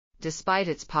Despite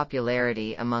its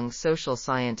popularity among social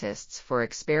scientists for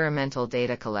experimental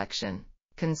data collection,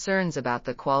 concerns about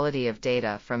the quality of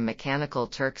data from mechanical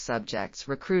Turk subjects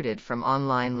recruited from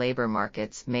online labor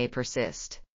markets may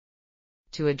persist.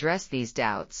 To address these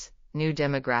doubts, new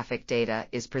demographic data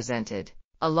is presented,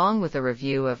 along with a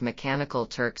review of mechanical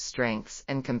Turk's strengths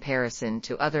and comparison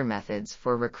to other methods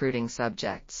for recruiting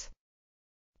subjects.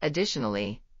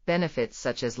 Additionally, benefits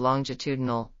such as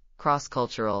longitudinal,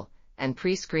 cross-cultural, and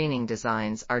pre-screening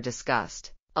designs are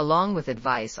discussed, along with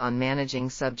advice on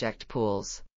managing subject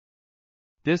pools.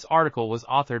 This article was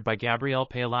authored by Gabriele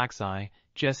Paolacci,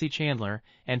 Jesse Chandler,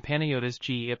 and Panagiotis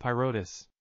G. Ipeirotis.